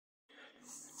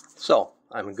So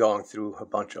I'm going through a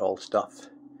bunch of old stuff,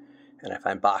 and I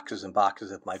find boxes and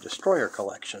boxes of my Destroyer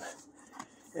collection.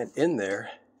 And in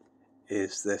there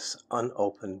is this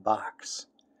unopened box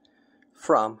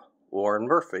from Warren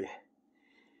Murphy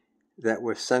that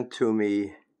was sent to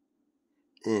me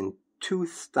in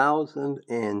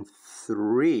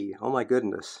 2003. Oh my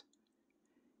goodness.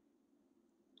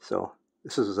 So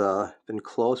this has been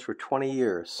closed for 20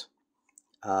 years.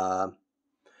 I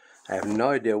have no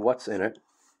idea what's in it.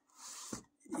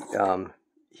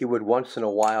 He would once in a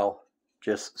while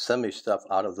just send me stuff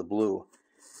out of the blue.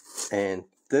 And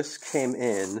this came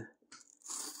in,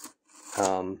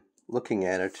 looking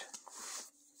at it,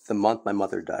 the month my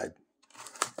mother died.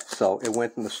 So it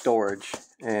went in the storage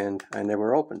and I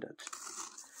never opened it.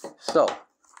 So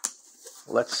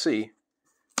let's see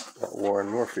what Warren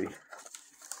Murphy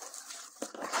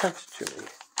sent to me.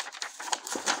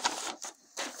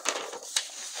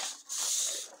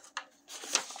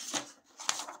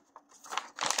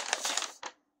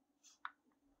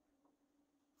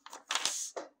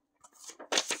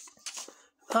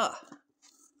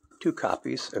 Two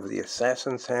copies of the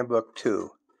Assassin's Handbook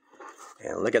 2.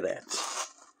 And look at that.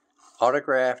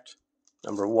 Autographed,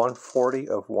 number 140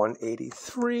 of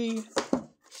 183.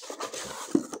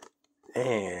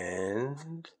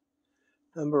 And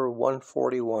number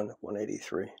 141 of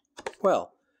 183.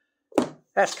 Well,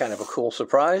 that's kind of a cool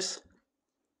surprise.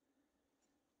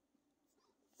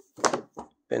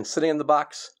 Been sitting in the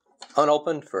box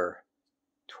unopened for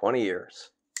 20 years.